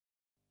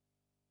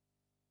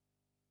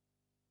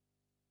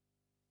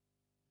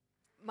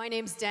My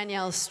name's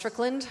Danielle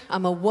Strickland.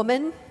 I'm a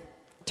woman.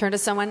 Turn to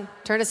someone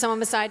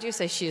beside you,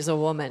 say, she's a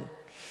woman.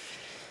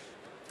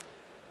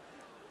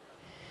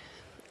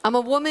 I'm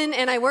a woman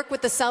and I work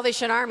with the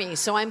Salvation Army,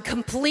 so I'm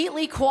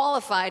completely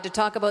qualified to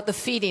talk about the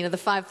feeding of the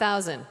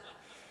 5,000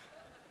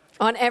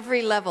 on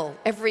every level,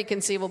 every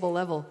conceivable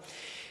level.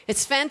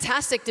 It's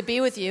fantastic to be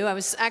with you. I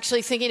was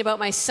actually thinking about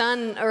my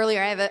son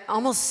earlier. I have an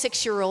almost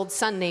 6-year-old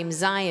son named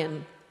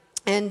Zion.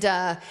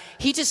 And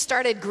he just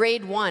started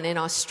grade 1 in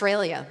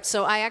Australia.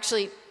 So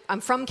I'm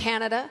from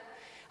Canada.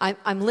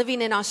 I'm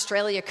living in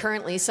Australia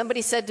currently.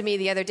 Somebody said to me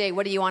the other day,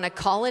 what do you on a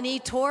colony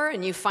tour?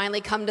 And you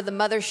finally come to the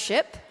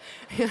mothership?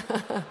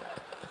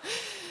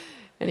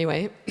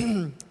 Anyway,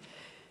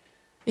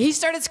 he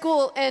started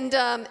school. And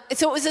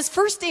so it was his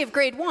first day of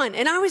grade 1.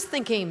 And I was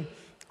thinking,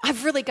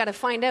 I've really got to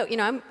find out,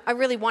 I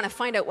really want to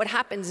find out what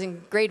happens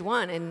in grade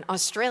 1 in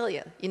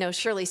Australia.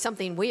 Surely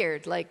something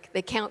weird, like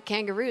they count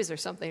kangaroos or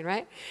something,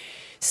 right?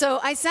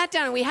 So I sat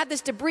down and we had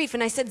this debrief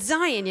and I said,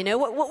 Zion,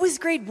 what was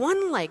grade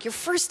 1 like? Your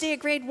first day of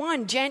grade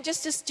 1,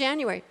 just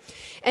January.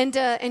 And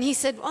he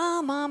said,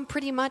 well, Mom,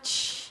 pretty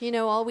much,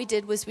 all we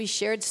did was we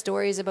shared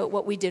stories about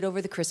what we did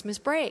over the Christmas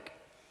break.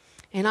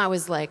 And I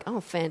was like, oh,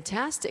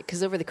 fantastic,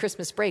 because over the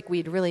Christmas break,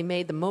 we'd really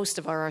made the most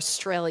of our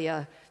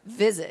Australia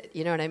visit,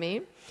 you know what I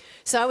mean?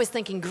 So I was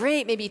thinking,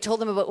 great, maybe you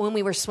told them about when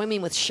we were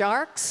swimming with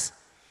sharks.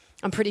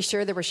 I'm pretty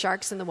sure there were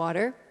sharks in the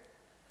water.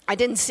 I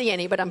didn't see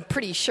any, but I'm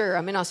pretty sure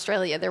I'm in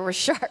Australia. There were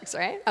sharks,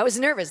 right? I was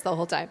nervous the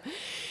whole time.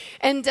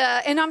 And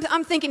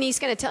I'm thinking he's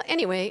going to tell.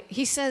 Anyway,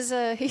 he says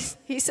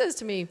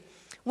to me,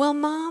 well,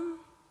 Mom,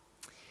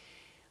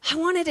 I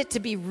wanted it to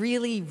be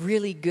really,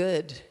 really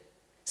good.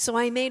 So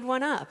I made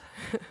one up.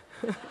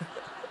 And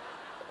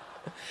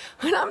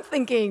I'm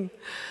thinking,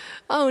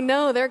 oh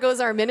no, there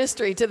goes our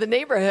ministry to the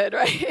neighborhood,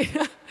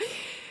 right?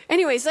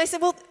 Anyways, I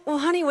said, well,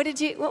 honey, what did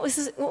you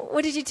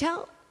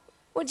tell?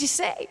 What did you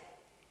say?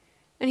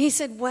 And he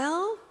said,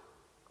 well,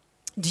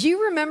 do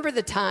you remember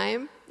the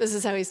time? This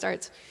is how he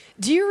starts.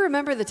 Do you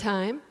remember the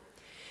time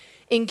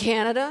in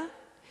Canada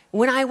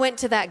when I went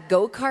to that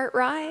go-kart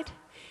ride?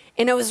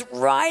 And I was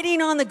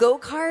riding on the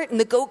go-kart and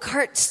the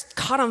go-kart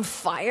caught on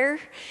fire.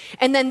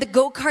 And then the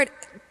go-kart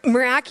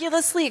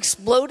miraculously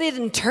exploded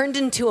and turned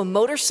into a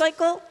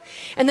motorcycle.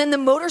 And then the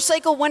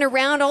motorcycle went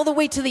around all the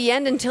way to the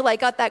end until I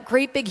got that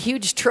great big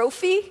huge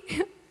trophy.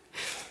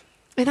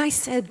 And I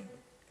said,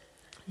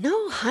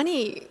 no,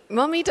 honey,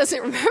 Mommy doesn't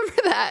remember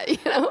that,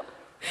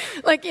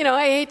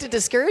 I hate to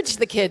discourage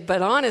the kid,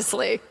 but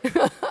honestly,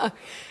 I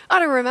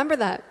don't remember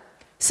that.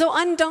 So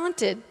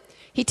undaunted,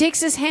 he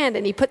takes his hand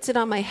and he puts it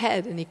on my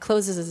head and he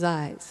closes his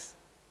eyes.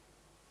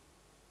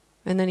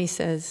 And then he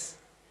says,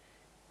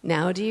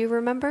 now do you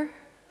remember?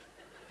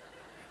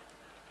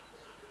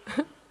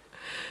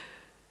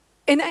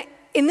 And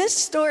in this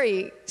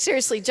story,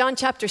 seriously, John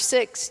chapter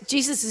 6,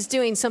 Jesus is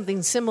doing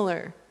something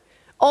similar.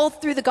 All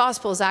through the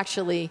Gospels,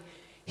 actually,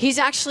 he's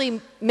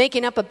actually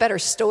making up a better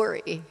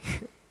story,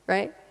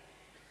 right?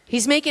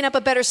 He's making up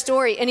a better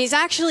story, and he's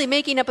actually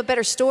making up a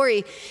better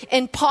story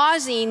and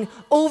pausing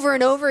over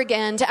and over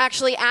again to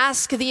actually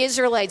ask the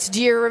Israelites,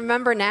 do you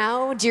remember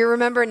now? Do you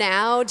remember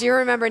now? Do you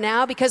remember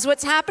now? Because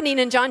what's happening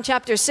in John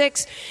chapter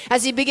 6,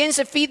 as he begins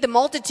to feed the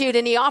multitude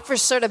and he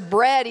offers sort of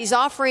bread, he's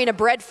offering a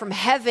bread from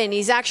heaven.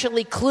 He's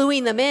actually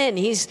cluing them in.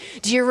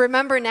 Do you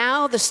remember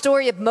now? The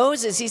story of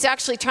Moses. He's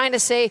actually trying to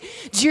say,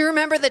 do you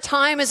remember the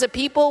time as a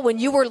people when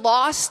you were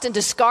lost and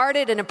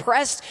discarded and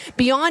oppressed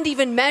beyond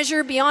even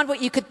measure, beyond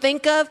what you could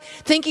think of?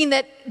 Thinking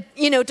that,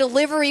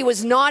 delivery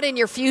was not in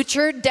your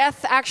future.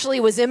 Death actually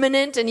was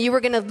imminent and you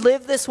were going to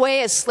live this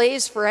way as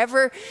slaves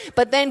forever.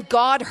 But then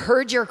God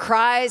heard your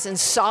cries and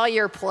saw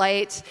your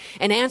plight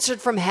and answered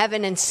from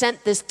heaven and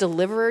sent this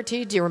deliverer to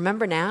you. Do you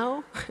remember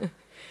now? Do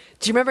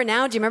you remember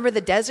now? Do you remember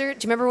the desert?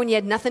 Do you remember when you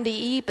had nothing to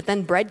eat, but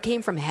then bread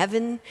came from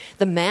heaven?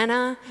 The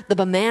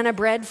manna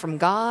bread from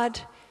God?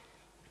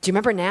 Do you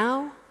remember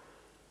now?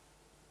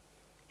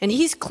 And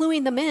he's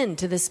cluing them in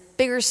to this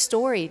bigger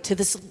story, to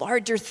this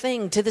larger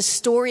thing, to the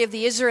story of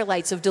the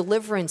Israelites of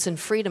deliverance and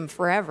freedom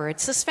forever.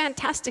 It's this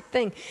fantastic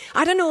thing.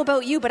 I don't know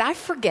about you, but I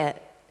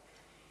forget.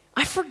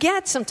 I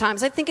forget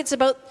sometimes. I think it's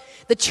about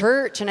the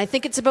church, and I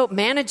think it's about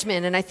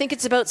management, and I think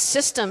it's about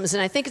systems,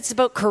 and I think it's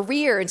about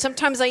career, and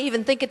sometimes I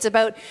even think it's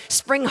about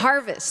spring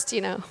harvest,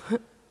 And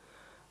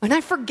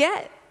I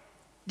forget.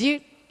 Do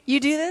you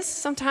do this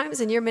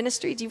sometimes in your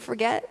ministry? Do you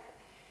forget?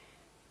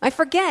 I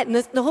forget, and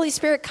the Holy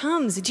Spirit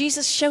comes.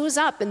 Jesus shows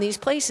up in these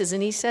places,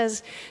 and he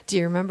says, do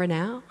you remember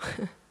now?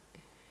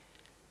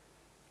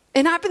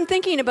 And I've been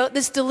thinking about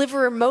this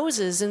deliverer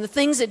Moses and the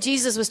things that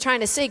Jesus was trying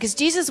to say, because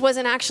Jesus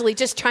wasn't actually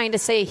just trying to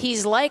say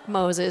he's like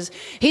Moses.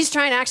 He's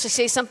trying to actually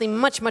say something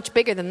much, much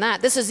bigger than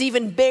that. This is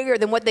even bigger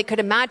than what they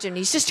could imagine.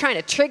 He's just trying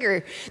to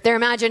trigger their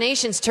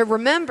imaginations to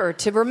remember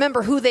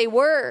who they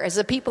were as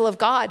a people of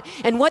God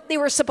and what they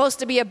were supposed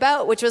to be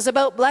about, which was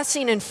about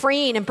blessing and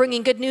freeing and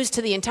bringing good news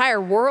to the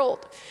entire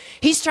world.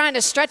 He's trying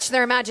to stretch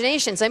their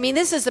imaginations. I mean,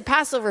 this is the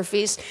Passover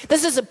feast.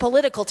 This is a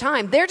political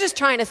time. They're just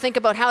trying to think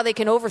about how they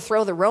can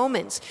overthrow the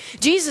Romans.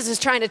 Jesus is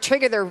trying to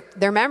trigger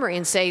their memory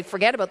and say,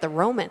 forget about the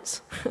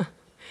Romans.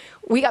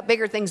 We got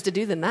bigger things to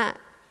do than that.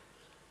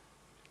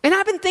 And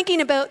I've been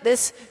thinking about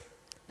this.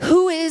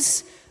 Who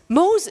is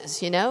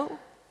Moses, you know?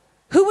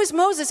 Who was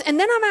Moses? And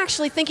then I'm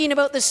actually thinking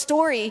about the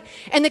story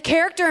and the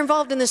character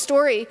involved in the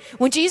story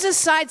when Jesus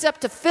sides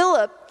up to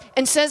Philip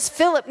and says,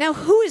 Philip. Now,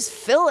 who is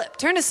Philip?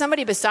 Turn to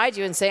somebody beside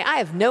you and say, I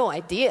have no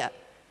idea.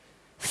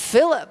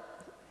 Philip.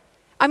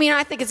 I mean,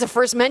 I think it's the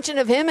first mention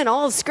of him in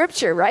all of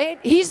Scripture, right?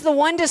 He's the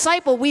one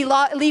disciple we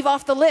leave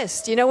off the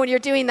list. You know, when you're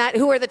doing that,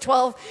 who are the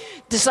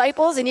 12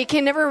 disciples? And you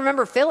can never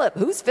remember Philip.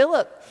 Who's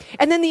Philip?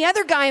 And then the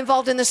other guy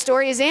involved in the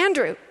story is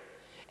Andrew.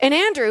 And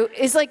Andrew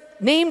is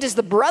like named as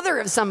the brother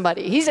of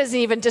somebody. He doesn't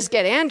even just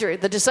get Andrew,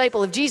 the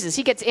disciple of Jesus.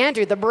 He gets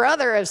Andrew, the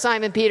brother of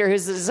Simon Peter,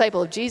 who's the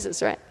disciple of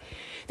Jesus, right?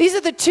 These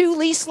are the two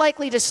least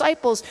likely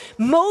disciples.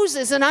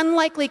 Moses, an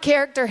unlikely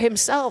character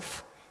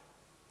himself.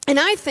 And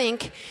I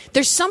think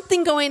there's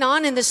something going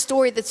on in this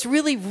story that's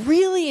really,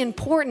 really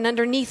important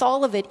underneath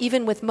all of it,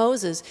 even with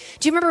Moses.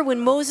 Do you remember when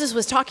Moses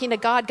was talking to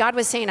God? God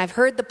was saying, I've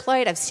heard the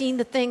plight, I've seen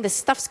the thing, this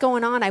stuff's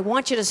going on, I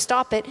want you to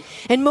stop it.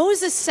 And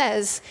Moses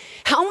says,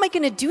 how am I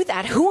going to do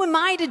that? Who am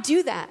I to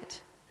do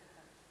that?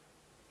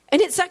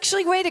 And it's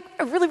actually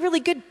a really, really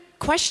good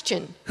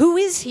question. Who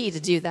is he to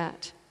do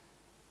that?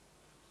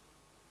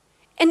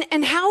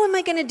 And how am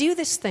I going to do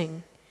this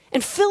thing?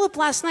 And Philip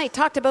last night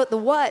talked about the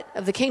what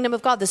of the kingdom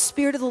of God. The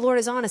Spirit of the Lord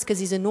is on us because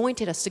he's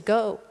anointed us to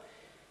go.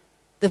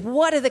 The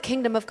what of the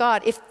kingdom of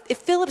God. If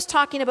Philip's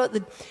talking about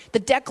the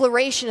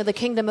declaration of the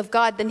kingdom of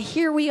God, then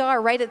here we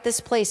are right at this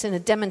place in a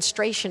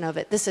demonstration of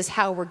it. This is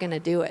how we're going to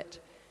do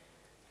it.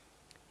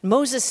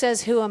 Moses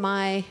says, who am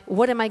I?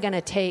 What am I going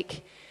to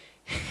take?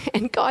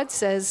 And God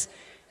says,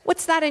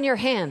 what's that in your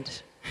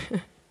hand?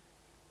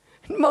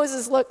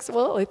 Moses looks,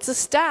 well, it's a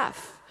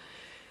staff.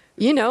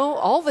 You know,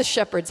 all the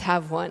shepherds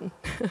have one.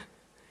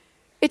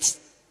 It's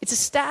a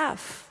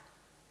staff.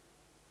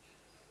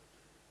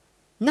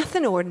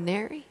 Nothing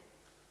ordinary.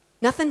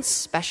 Nothing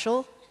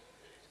special.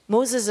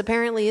 Moses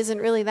apparently isn't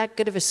really that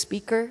good of a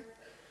speaker.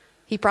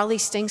 He probably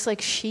stinks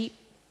like sheep.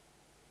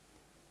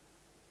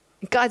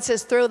 God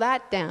says, throw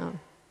that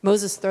down.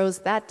 Moses throws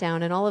that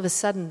down, and all of a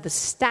sudden the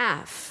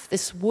staff,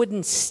 this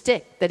wooden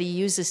stick that he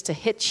uses to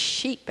hit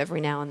sheep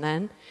every now and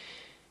then,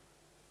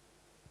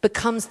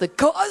 becomes the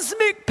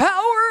cosmic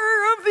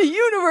power of the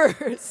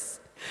universe.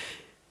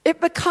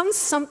 It becomes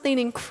something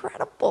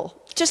incredible.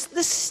 Just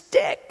the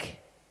stick.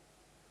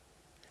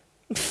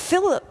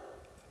 Philip,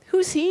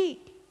 who's he?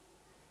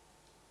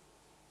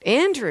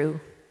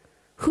 Andrew,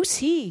 who's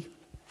he?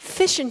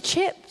 Fish and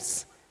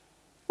chips.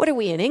 What are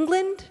we, in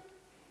England?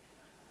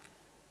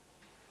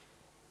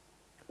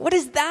 What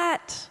is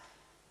that?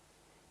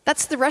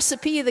 That's the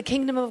recipe of the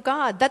kingdom of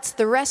God. That's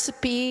the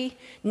recipe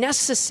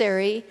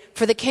necessary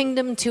for the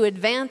kingdom to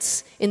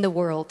advance in the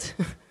world.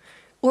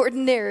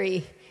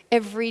 Ordinary,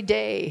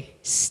 everyday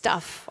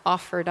stuff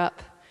offered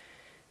up.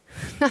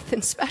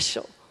 Nothing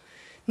special.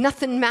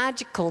 Nothing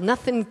magical.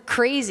 Nothing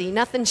crazy.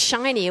 Nothing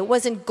shiny. It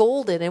wasn't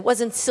golden. It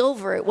wasn't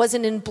silver. It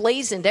wasn't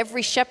emblazoned.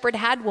 Every shepherd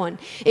had one.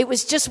 It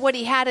was just what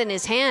he had in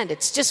his hand.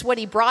 It's just what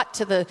he brought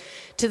to the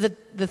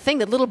thing,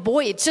 the little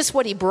boy. It's just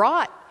what he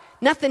brought.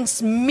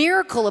 Nothing's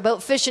miracle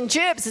about fish and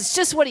chips. It's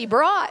just what he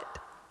brought.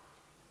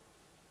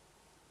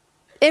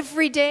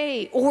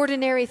 Everyday,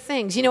 ordinary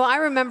things. You know, I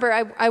remember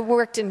I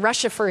worked in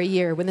Russia for a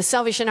year when the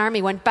Salvation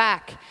Army went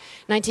back.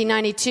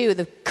 1992,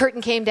 the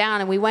curtain came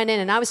down and we went in,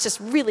 and I was just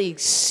really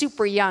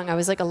super young. I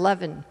was like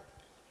 11.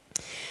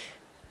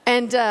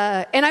 And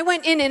I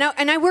went in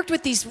and I worked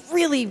with these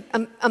really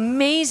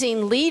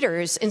amazing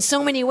leaders in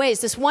so many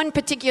ways. This one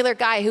particular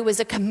guy who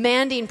was a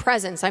commanding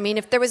presence. I mean,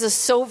 if there was a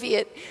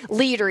Soviet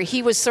leader,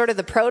 he was sort of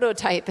the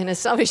prototype in a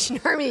Salvation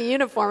Army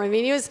uniform. I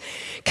mean, he was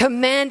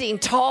commanding,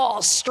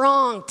 tall,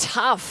 strong,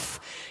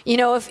 tough. You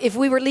know, if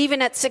we were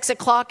leaving at 6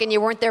 o'clock and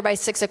you weren't there by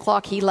 6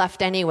 o'clock, he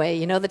left anyway.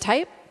 You know the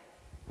type?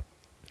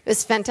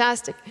 It's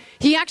fantastic.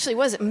 He actually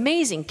was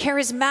amazing,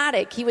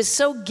 charismatic. He was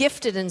so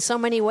gifted in so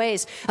many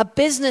ways. A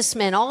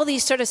businessman, all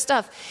these sort of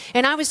stuff.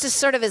 And I was just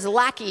sort of his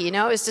lackey, you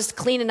know. I was just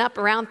cleaning up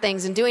around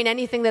things and doing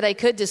anything that I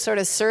could to sort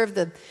of serve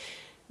the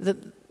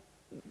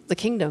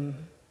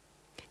kingdom.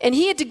 And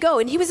he had to go,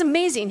 and he was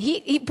amazing.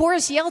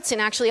 Boris Yeltsin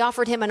actually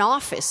offered him an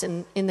office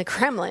in the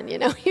Kremlin, you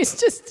know. He was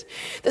just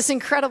this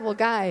incredible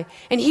guy.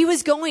 And he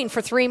was going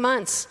for 3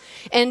 months.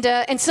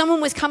 And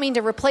someone was coming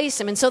to replace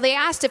him. And so they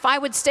asked if I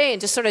would stay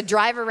and just sort of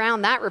drive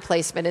around that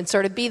replacement and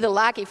sort of be the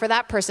lackey for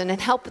that person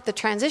and help with the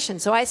transition.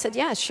 So I said,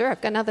 yeah, sure,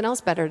 I've got nothing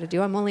else better to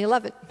do. I'm only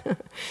 11.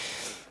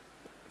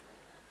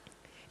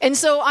 And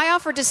so I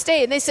offered to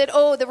stay. And they said,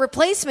 oh, the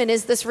replacement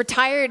is this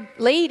retired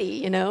lady,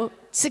 you know.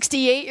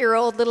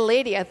 68-year-old little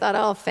lady. I thought,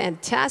 oh,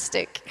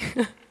 fantastic.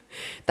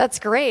 That's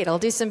great. I'll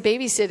do some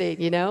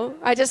babysitting, you know.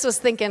 I just was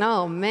thinking,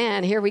 oh,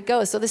 man, here we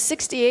go. So the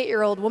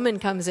 68-year-old woman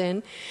comes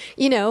in,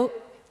 you know,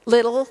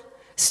 little,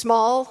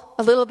 small,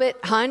 a little bit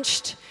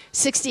hunched,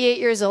 68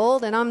 years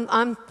old. And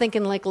I'm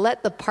thinking, like,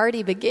 let the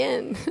party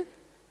begin.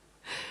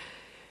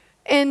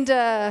 And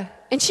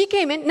she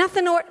came in,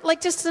 like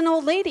just an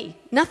old lady,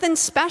 nothing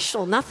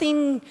special,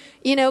 nothing,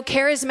 you know,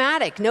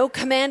 charismatic, no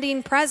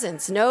commanding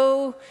presence,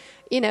 no,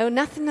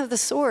 Nothing of the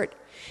sort.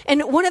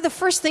 And one of the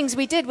first things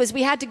we did was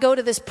we had to go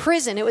to this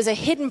prison. It was a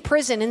hidden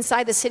prison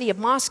inside the city of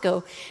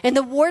Moscow. And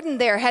the warden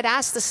there had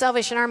asked the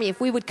Salvation Army if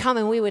we would come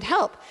and we would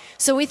help.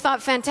 So we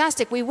thought,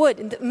 fantastic, we would.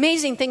 And the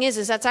amazing thing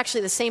is that's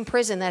actually the same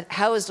prison that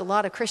housed a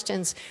lot of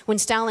Christians when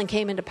Stalin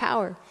came into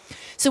power.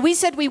 So we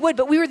said we would,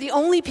 but we were the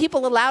only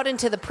people allowed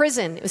into the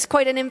prison. It was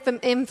quite an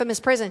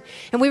infamous prison.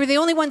 And we were the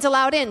only ones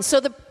allowed in.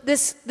 So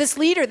this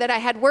leader that I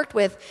had worked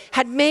with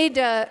had made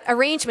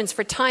arrangements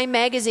for Time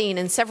magazine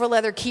and several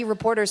other key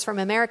reporters from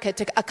America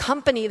to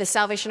accompany the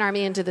Salvation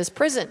Army into this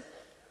prison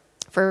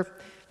for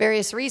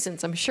various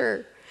reasons, I'm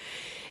sure.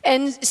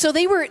 And so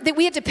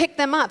we had to pick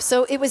them up.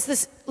 So it was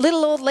this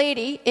little old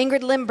lady,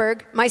 Ingrid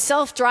Lindberg,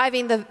 myself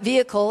driving the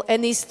vehicle,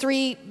 and these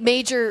 3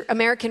 major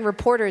American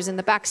reporters in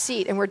the back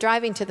seat. And we're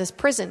driving to this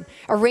prison,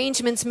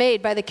 arrangements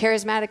made by the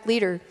charismatic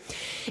leader.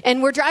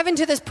 And we're driving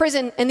to this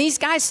prison, and these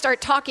guys start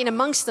talking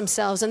amongst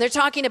themselves. And they're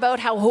talking about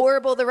how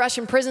horrible the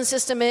Russian prison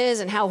system is,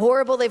 and how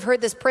horrible they've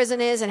heard this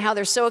prison is, and how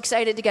they're so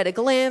excited to get a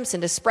glimpse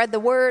and to spread the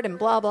word, and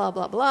blah, blah,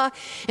 blah, blah.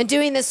 And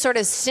doing this sort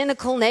of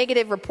cynical,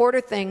 negative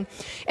reporter thing.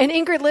 And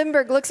Ingrid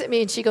Lindberg looks at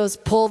me and she goes,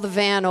 "Pull the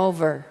van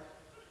over."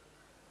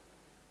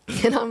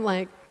 And I'm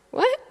like,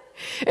 what?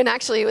 And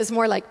actually it was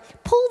more like,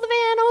 "Pull the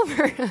van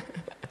over."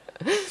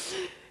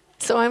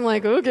 So I'm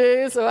like,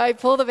 okay. So I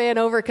pull the van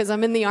over because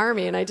I'm in the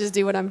army and I just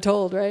do what I'm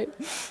told, right?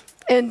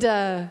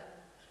 And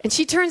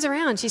she turns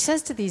around. She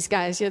says to these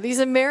guys, these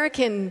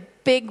American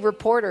big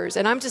reporters,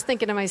 and I'm just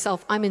thinking to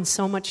myself, I'm in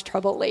so much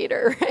trouble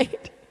later,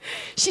 right?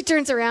 She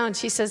turns around.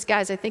 She says,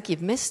 "Guys, I think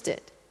you've missed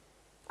it.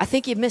 I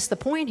think you've missed the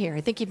point here.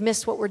 I think you've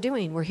missed what we're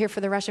doing. We're here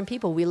for the Russian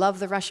people. We love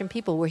the Russian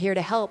people. We're here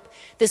to help.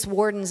 This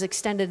warden's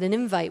extended an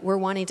invite. We're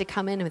wanting to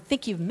come in, and I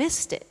think you've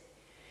missed it."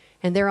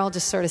 And they're all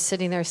just sort of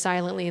sitting there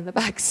silently in the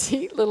back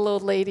seat, little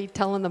old lady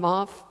telling them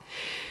off.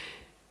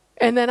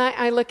 And then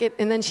I look at,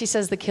 and then she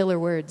says the killer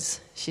words.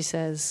 She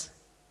says,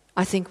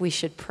 "I think we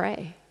should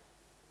pray."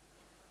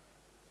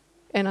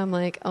 And I'm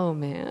like, oh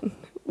man,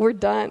 we're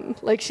done.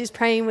 Like she's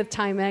praying with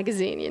Time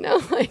magazine,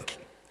 like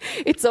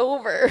it's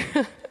over.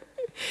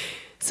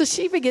 So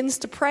she begins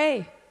to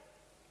pray.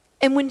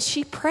 And when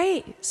she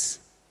prays,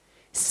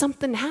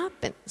 something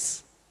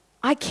happens.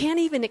 I can't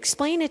even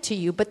explain it to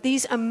you, but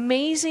these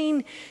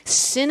amazing,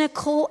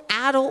 cynical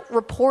adult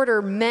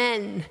reporter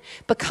men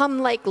become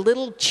like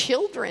little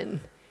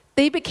children.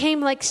 They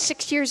became like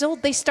 6 years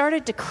old. They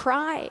started to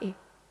cry.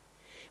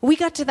 We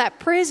got to that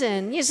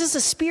prison. It's just the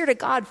Spirit of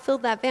God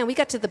filled that van. We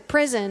got to the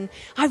prison.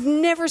 I've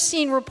never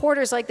seen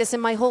reporters like this in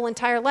my whole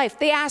entire life.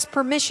 They asked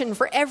permission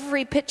for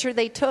every picture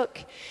they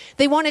took.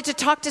 They wanted to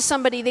talk to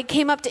somebody. They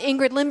came up to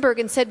Ingrid Lindberg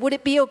and said, "Would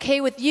it be okay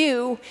with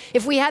you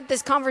if we had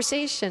this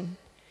conversation?"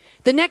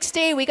 The next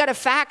day, we got a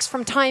fax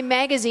from Time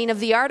magazine of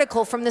the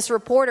article from this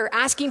reporter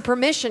asking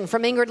permission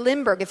from Ingrid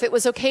Lindberg if it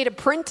was okay to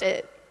print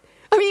it.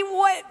 I mean,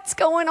 what's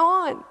going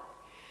on?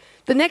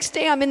 The next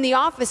day I'm in the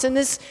office and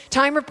this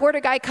Time reporter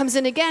guy comes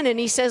in again and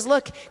he says,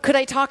 "Look, could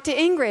I talk to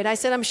Ingrid?" I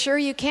said, "I'm sure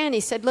you can." He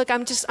said, "Look,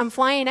 I'm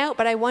flying out,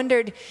 but I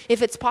wondered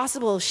if it's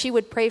possible she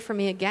would pray for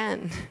me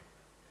again."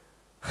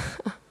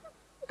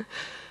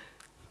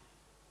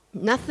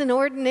 Nothing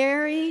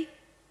ordinary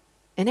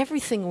and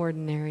everything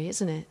ordinary,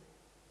 isn't it?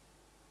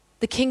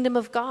 The kingdom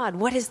of God.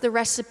 What is the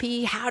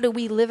recipe? How do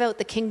we live out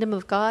the kingdom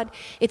of God?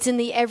 It's in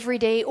the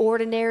everyday,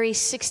 ordinary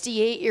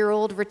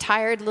 68-year-old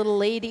retired little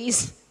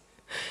ladies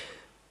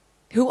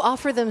who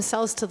offer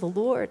themselves to the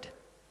Lord.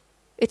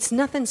 It's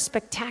nothing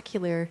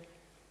spectacular,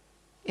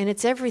 and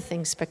it's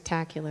everything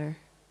spectacular.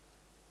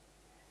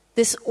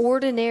 This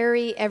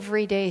ordinary,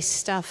 everyday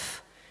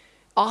stuff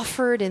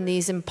offered in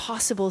these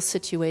impossible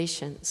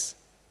situations.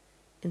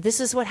 And this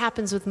is what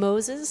happens with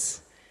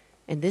Moses,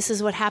 and this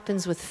is what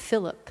happens with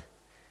Philip.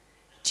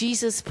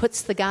 Jesus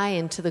puts the guy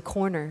into the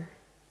corner,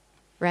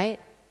 right?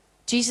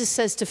 Jesus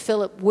says to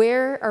Philip,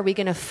 "Where are we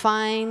going to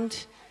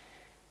find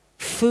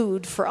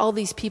food for all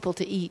these people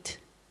to eat?"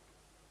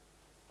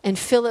 And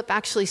Philip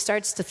actually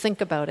starts to think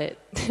about it.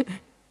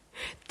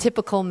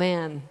 Typical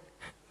man.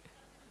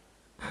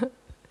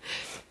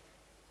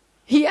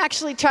 He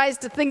actually tries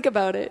to think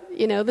about it.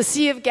 The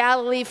Sea of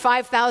Galilee,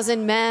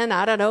 5,000 men,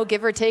 I don't know,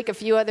 give or take a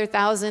few other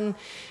thousand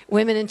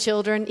women and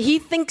children. He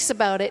thinks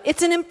about it.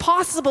 It's an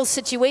impossible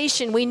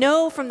situation. We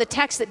know from the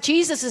text that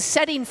Jesus is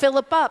setting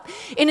Philip up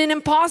in an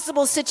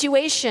impossible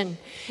situation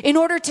in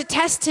order to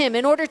test him,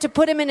 in order to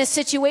put him in a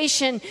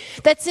situation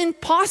that's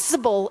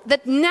impossible,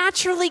 that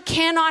naturally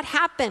cannot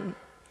happen.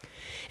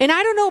 And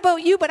I don't know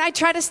about you, but I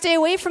try to stay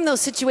away from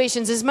those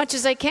situations as much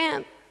as I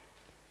can.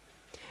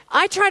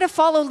 I try to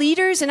follow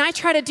leaders and I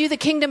try to do the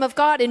kingdom of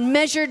God in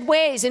measured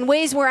ways, in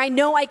ways where I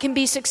know I can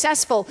be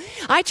successful.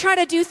 I try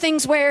to do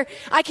things where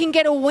I can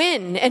get a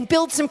win and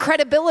build some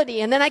credibility,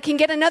 and then I can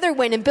get another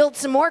win and build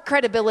some more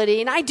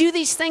credibility. And I do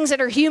these things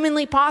that are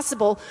humanly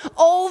possible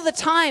all the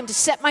time to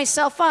set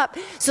myself up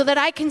so that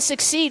I can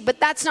succeed. But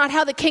that's not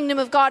how the kingdom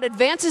of God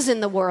advances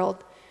in the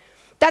world.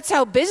 That's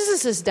how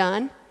business is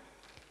done.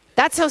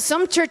 That's how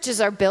some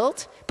churches are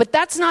built. But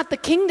that's not the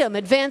kingdom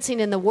advancing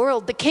in the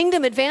world. The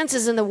kingdom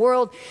advances in the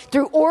world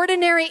through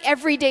ordinary,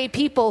 everyday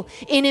people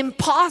in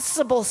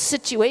impossible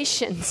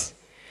situations.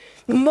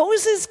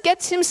 Moses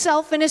gets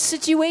himself in a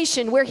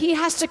situation where he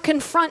has to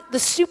confront the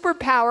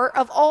superpower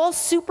of all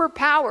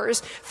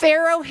superpowers,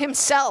 Pharaoh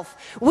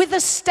himself, with a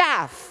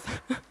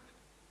staff.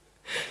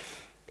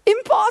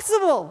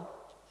 Impossible.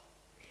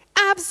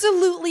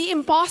 Absolutely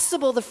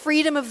impossible. The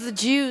freedom of the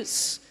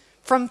Jews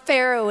from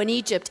Pharaoh in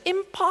Egypt.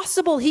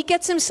 Impossible. He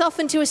gets himself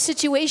into a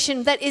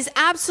situation that is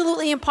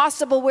absolutely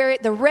impossible, where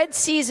the Red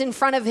Sea is in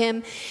front of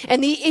him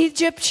and the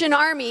Egyptian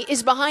army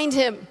is behind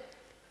him.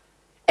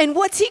 And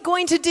what's he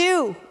going to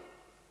do?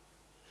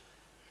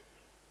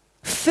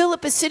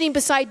 Philip is sitting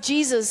beside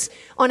Jesus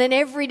on an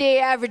everyday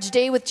average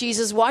day with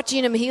Jesus,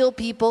 watching him heal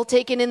people,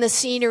 taking in the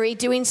scenery,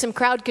 doing some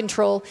crowd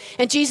control.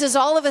 And Jesus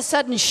all of a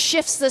sudden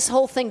shifts this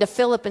whole thing to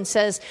Philip and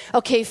says,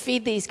 okay,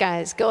 feed these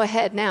guys. Go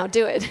ahead now,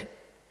 do it.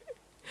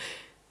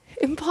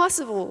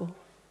 Impossible.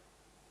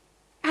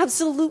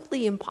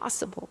 Absolutely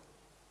impossible.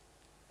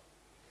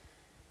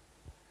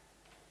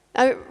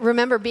 I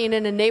remember being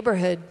in a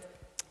neighborhood,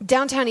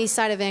 downtown east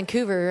side of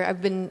Vancouver.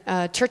 I've been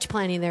church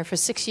planting there for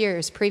 6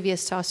 years,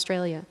 previous to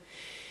Australia.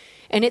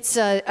 And it's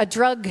a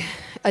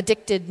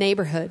drug-addicted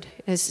neighborhood.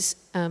 It's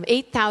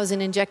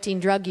 8,000 injecting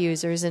drug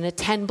users in a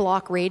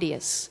 10-block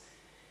radius.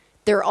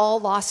 They're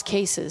all lost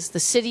cases. The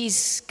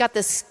city's got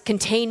this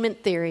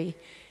containment theory,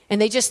 and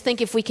they just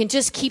think if we can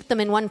just keep them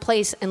in one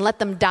place and let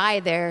them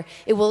die there,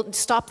 it will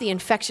stop the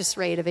infectious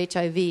rate of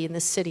HIV in the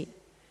city.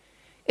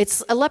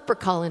 It's a leper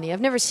colony. I've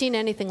never seen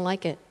anything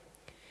like it.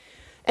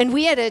 And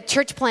we had a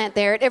church plant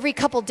there. Every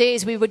couple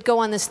days, we would go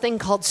on this thing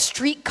called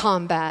street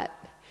combat.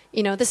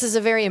 You know, this is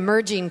a very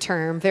emerging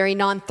term, very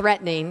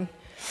non-threatening.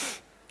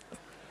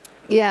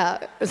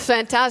 Yeah, it's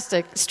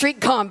fantastic. Street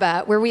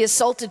combat, where we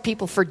assaulted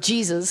people for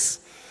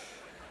Jesus.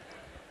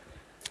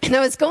 And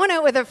I was going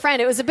out with a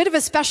friend. It was a bit of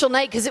a special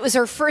night because it was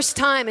her first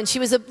time, and she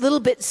was a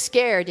little bit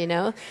scared, you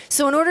know.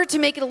 So in order to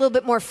make it a little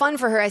bit more fun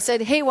for her, I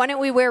said, hey, why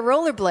don't we wear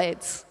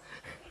rollerblades?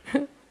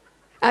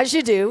 As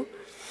you do.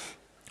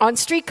 On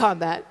street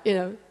combat, you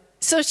know.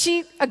 So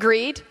she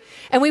agreed,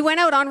 and we went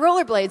out on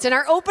rollerblades. And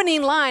our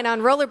opening line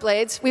on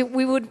rollerblades, we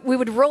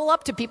would roll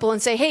up to people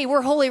and say, hey,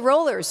 we're holy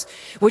rollers.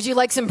 Would you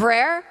like some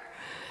prayer?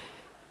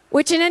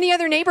 Which in any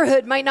other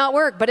neighborhood might not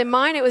work, but in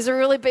mine it was a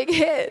really big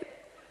hit.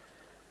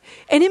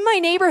 And in my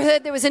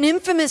neighborhood, there was an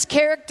infamous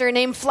character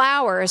named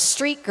Flower, a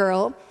street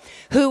girl,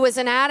 who was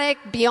an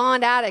addict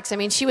beyond addicts. I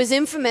mean, she was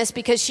infamous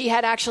because she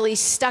had actually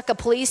stuck a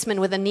policeman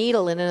with a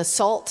needle in an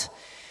assault.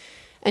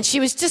 And she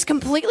was just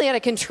completely out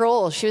of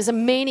control. She was a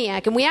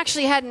maniac. And we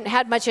actually hadn't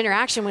had much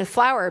interaction with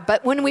Flower.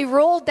 But when we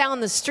rolled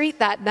down the street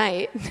that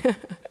night,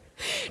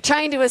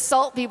 trying to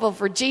assault people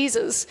for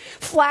Jesus,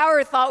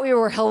 Flower thought we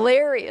were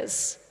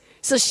hilarious.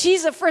 So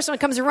she's the first one,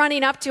 comes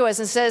running up to us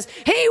and says,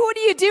 hey, what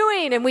are you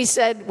doing? And we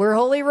said, we're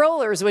holy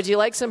rollers. Would you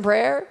like some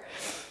prayer?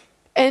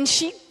 And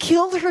she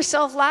killed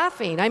herself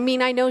laughing. I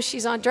mean, I know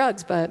she's on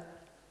drugs, but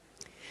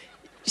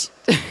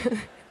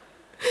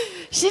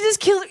she just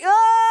killed,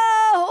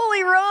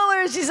 holy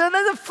rollers. She said,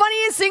 that's the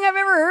funniest thing I've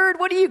ever heard.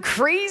 What are you,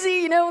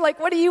 crazy? You know, like,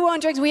 what are you on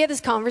drugs? We had this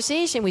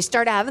conversation. We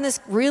started having this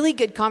really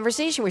good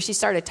conversation where she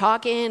started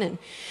talking, and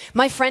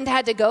my friend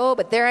had to go,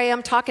 but there I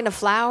am talking to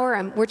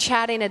Flower. We're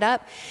chatting it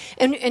up.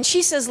 And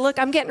she says, look,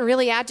 I'm getting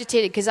really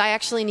agitated because I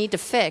actually need to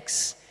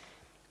fix.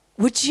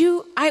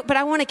 But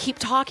I want to keep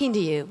talking to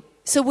you.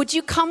 So would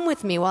you come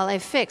with me while I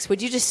fix?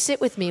 Would you just sit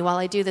with me while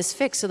I do this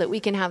fix so that we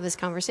can have this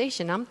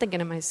conversation? I'm thinking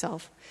to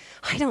myself,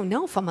 I don't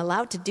know if I'm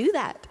allowed to do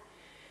that.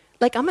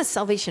 Like, I'm a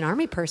Salvation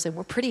Army person.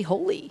 We're pretty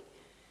holy.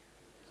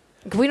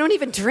 We don't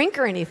even drink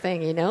or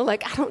anything, you know?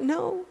 Like, I don't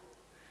know.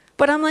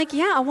 But I'm like,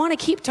 yeah, I want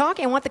to keep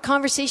talking. I want the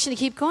conversation to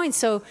keep going.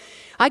 So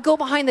I go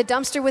behind the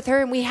dumpster with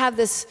her, and we have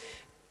this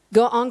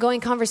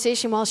ongoing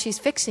conversation while she's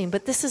fixing.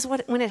 But this is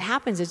what, when it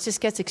happens, it just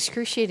gets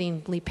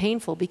excruciatingly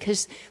painful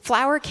because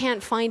Flower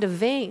can't find a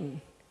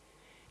vein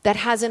that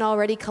hasn't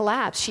already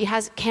collapsed. She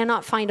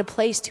cannot find a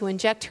place to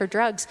inject her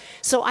drugs.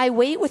 So I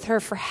wait with her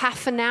for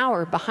half an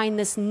hour behind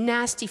this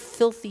nasty,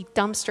 filthy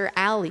dumpster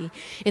alley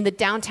in the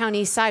downtown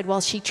east side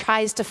while she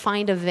tries to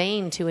find a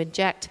vein to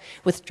inject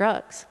with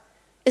drugs.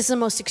 It's the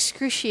most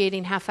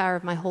excruciating half hour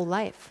of my whole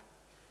life.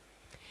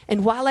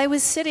 And while I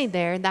was sitting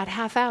there in that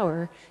half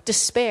hour,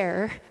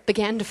 despair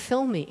began to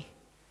fill me.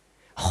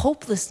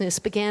 Hopelessness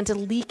began to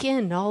leak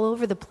in all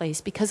over the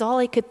place because all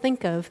I could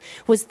think of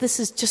was, this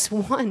is just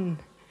one.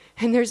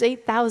 And there's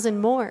 8,000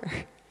 more.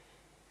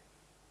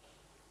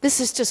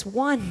 This is just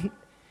one.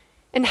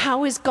 And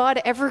how is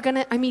God ever going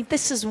to,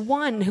 this is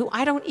one who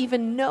I don't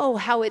even know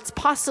how it's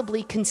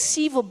possibly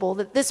conceivable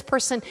that this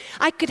person,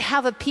 I could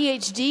have a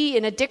PhD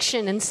in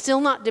addiction and still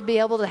not to be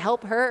able to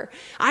help her.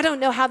 I don't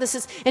know how this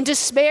is, and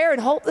despair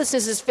and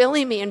hopelessness is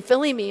filling me and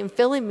filling me and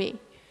filling me.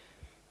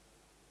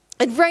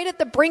 And right at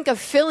the brink of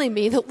filling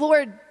me, the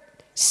Lord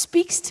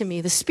speaks to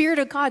me. The Spirit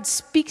of God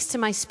speaks to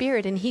my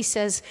spirit, and he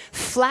says,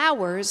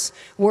 flowers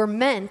were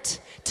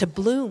meant to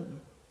bloom.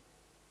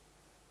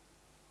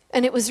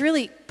 And it was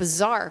really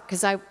bizarre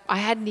because I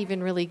hadn't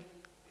even really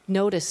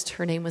noticed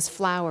her name was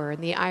Flower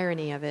and the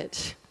irony of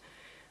it,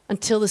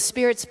 until the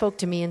Spirit spoke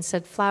to me and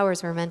said,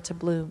 flowers were meant to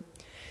bloom.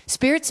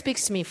 Spirit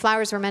speaks to me,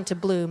 flowers were meant to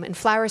bloom, and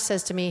Flower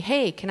says to me,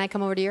 hey, can I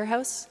come over to your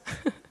house?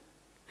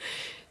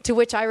 To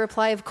which I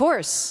reply, of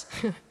course.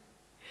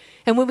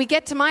 And when we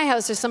get to my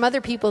house, there's some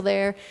other people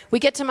there. We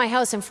get to my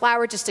house and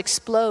Flower just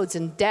explodes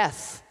in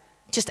death.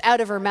 Just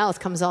out of her mouth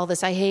comes all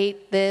this, I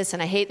hate this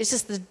and I hate, it's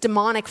just the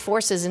demonic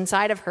forces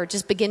inside of her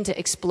just begin to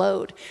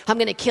explode. I'm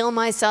going to kill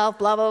myself,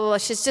 blah, blah, blah.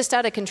 She's just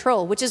out of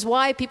control, which is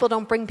why people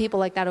don't bring people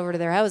like that over to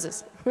their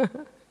houses.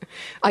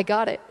 I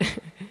got it.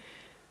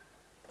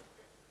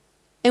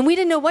 And we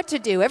didn't know what to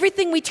do.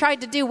 Everything we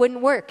tried to do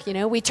wouldn't work, you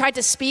know. We tried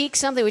to speak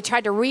something. We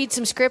tried to read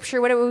some scripture,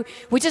 whatever.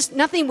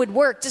 Nothing would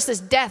work. Just this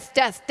death,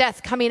 death,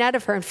 death coming out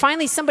of her. And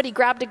finally somebody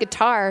grabbed a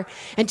guitar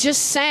and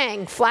just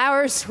sang,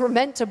 flowers were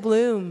meant to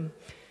bloom.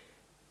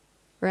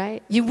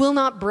 Right? You will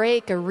not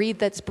break a reed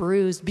that's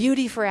bruised.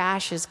 Beauty for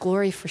ashes,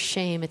 glory for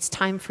shame. It's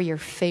time for your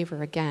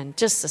favor again.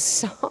 Just a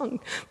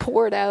song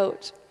poured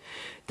out.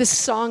 The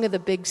song of the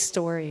big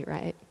story,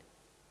 right?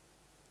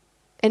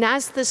 And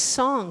as this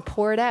song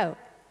poured out,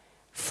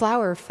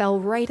 Flower fell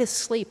right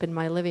asleep in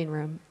my living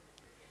room.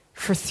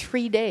 For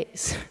 3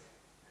 days,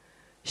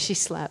 she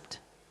slept.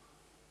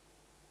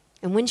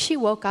 And when she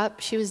woke up,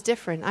 she was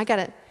different. I got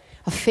a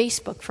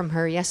Facebook from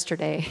her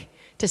yesterday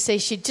to say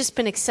she'd just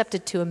been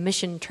accepted to a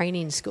mission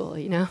training school,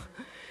 you know.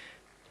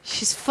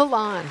 She's full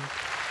on.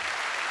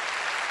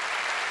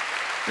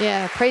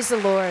 Yeah, praise the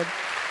Lord.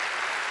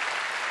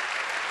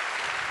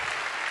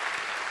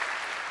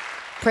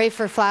 Pray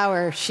for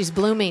Flower. She's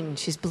blooming,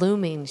 she's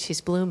blooming,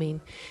 she's blooming.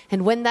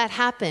 And when that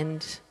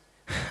happened,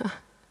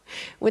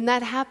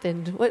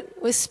 what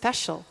was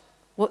special?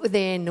 What were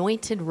they,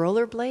 anointed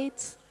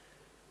rollerblades?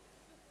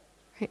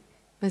 Right?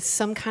 With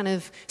some kind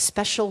of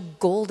special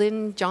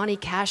golden Johnny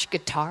Cash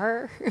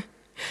guitar? It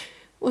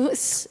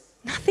was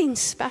nothing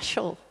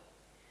special.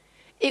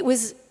 It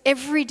was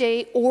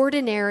everyday,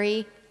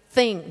 ordinary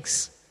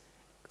things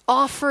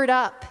offered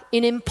up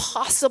in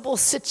impossible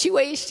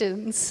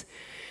situations.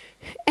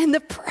 And the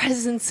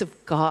presence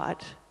of God.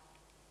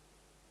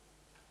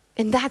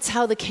 And that's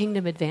how the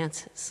kingdom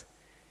advances.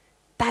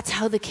 That's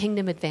how the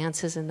kingdom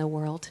advances in the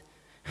world.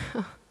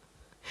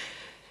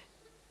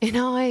 And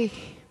I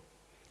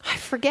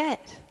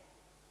forget.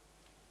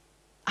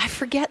 I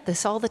forget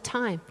this all the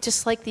time,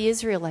 just like the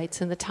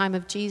Israelites in the time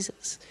of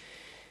Jesus.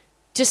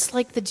 Just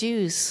like the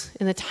Jews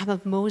in the time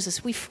of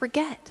Moses, we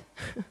forget.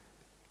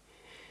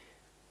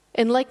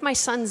 And like my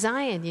son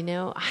Zion, you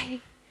know,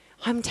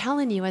 I'm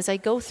telling you, as I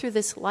go through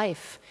this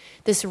life,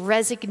 this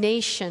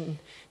resignation,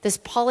 this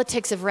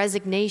politics of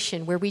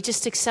resignation, where we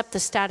just accept the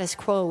status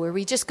quo, where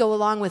we just go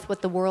along with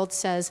what the world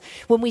says,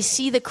 when we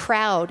see the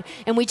crowd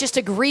and we just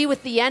agree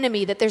with the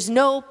enemy that there's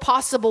no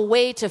possible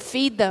way to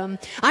feed them,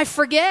 I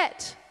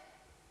forget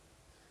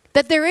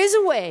that there is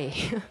a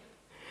way.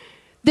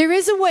 There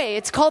is a way.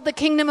 It's called the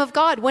kingdom of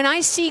God. When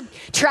I see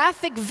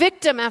traffic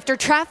victim after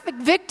traffic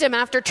victim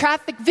after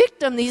traffic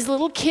victim, these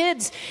little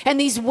kids and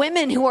these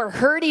women who are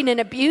hurting and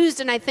abused,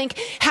 and I think,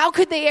 how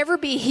could they ever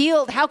be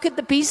healed? How could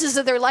the pieces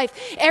of their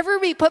life ever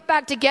be put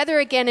back together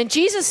again? And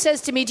Jesus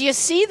says to me, do you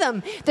see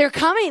them? They're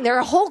coming. They're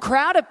a whole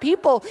crowd of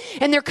people,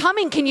 and they're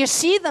coming. Can you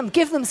see them?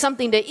 Give them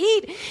something to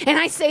eat. And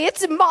I say,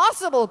 it's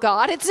impossible,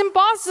 God. It's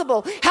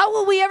impossible. How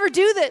will we ever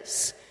do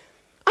this?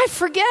 I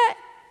forget.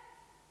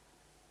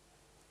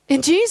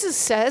 And Jesus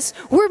says,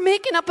 we're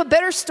making up a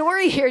better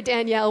story here,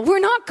 Danielle. We're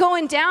not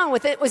going down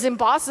with it was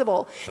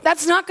impossible.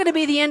 That's not going to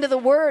be the end of the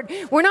word.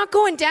 We're not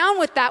going down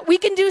with that. We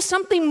can do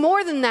something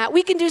more than that.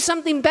 We can do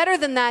something better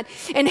than that.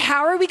 And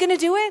how are we going to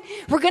do it?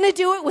 We're going to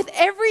do it with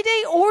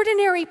everyday,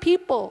 ordinary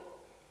people.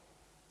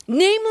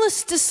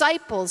 Nameless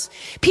disciples,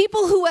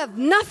 people who have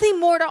nothing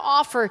more to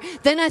offer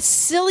than a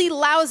silly,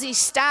 lousy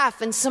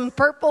staff and some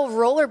purple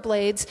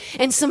rollerblades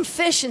and some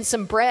fish and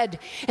some bread.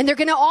 And they're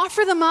going to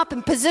offer them up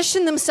and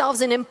position themselves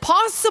in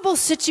impossible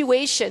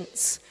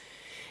situations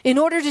in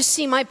order to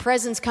see my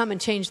presence come and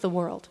change the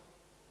world.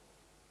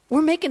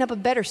 We're making up a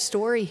better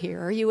story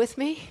here. Are you with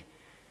me?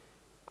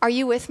 Are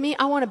you with me?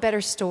 I want a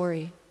better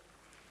story.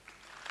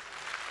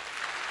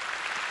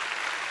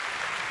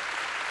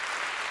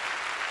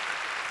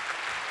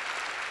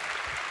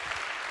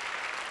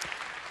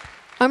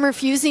 I'm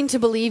refusing to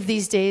believe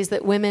these days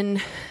that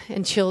women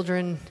and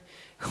children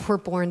were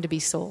born to be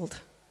sold.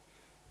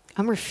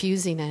 I'm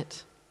refusing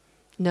it.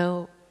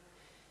 No,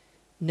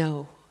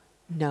 no,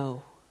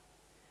 no.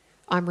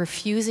 I'm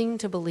refusing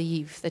to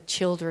believe that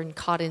children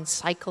caught in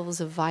cycles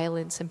of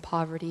violence and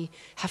poverty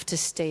have to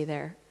stay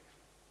there.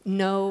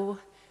 No,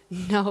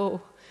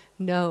 no,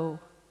 no.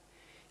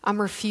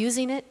 I'm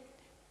refusing it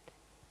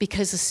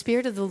because the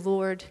Spirit of the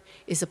Lord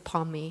is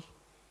upon me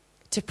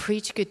to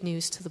preach good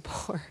news to the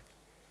poor.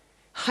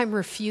 I'm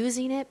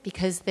refusing it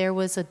because there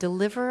was a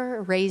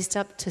deliverer raised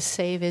up to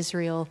save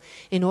Israel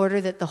in order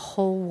that the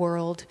whole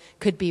world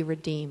could be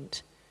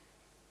redeemed.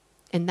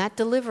 And that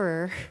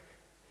deliverer,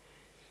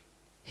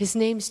 his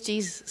name's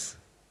Jesus.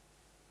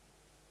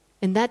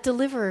 And that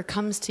deliverer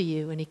comes to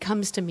you and he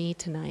comes to me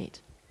tonight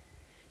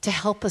to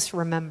help us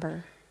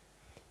remember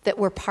that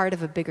we're part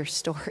of a bigger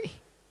story.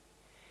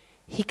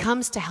 He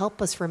comes to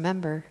help us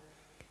remember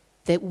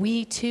that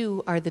we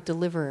too are the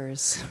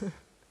deliverers,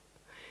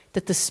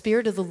 that the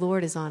Spirit of the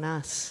Lord is on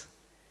us.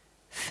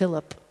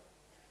 Philip,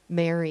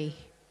 Mary,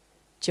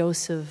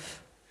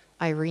 Joseph,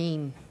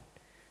 Irene,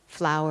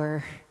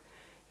 Flower,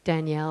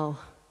 Danielle.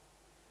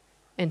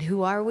 And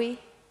who are we?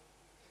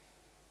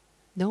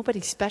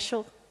 Nobody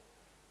special.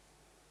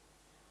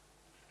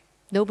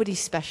 Nobody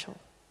special.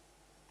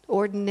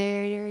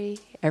 Ordinary,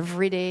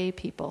 everyday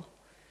people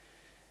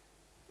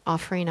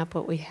offering up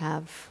what we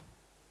have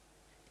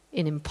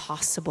in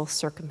impossible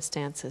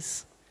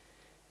circumstances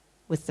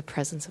with the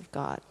presence of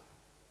God.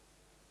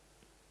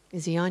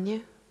 Is he on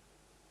you?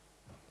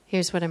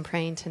 Here's what I'm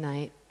praying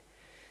tonight.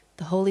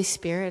 The Holy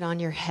Spirit on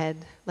your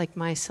head, like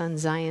my son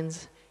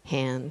Zion's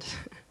hand,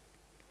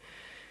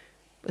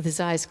 with his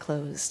eyes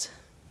closed.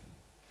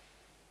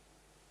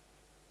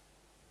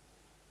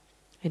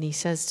 And he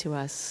says to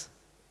us,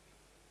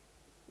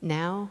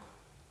 now,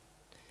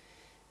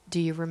 do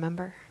you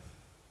remember?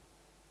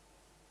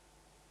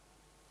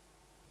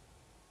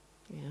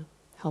 Yeah,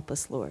 help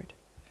us, Lord.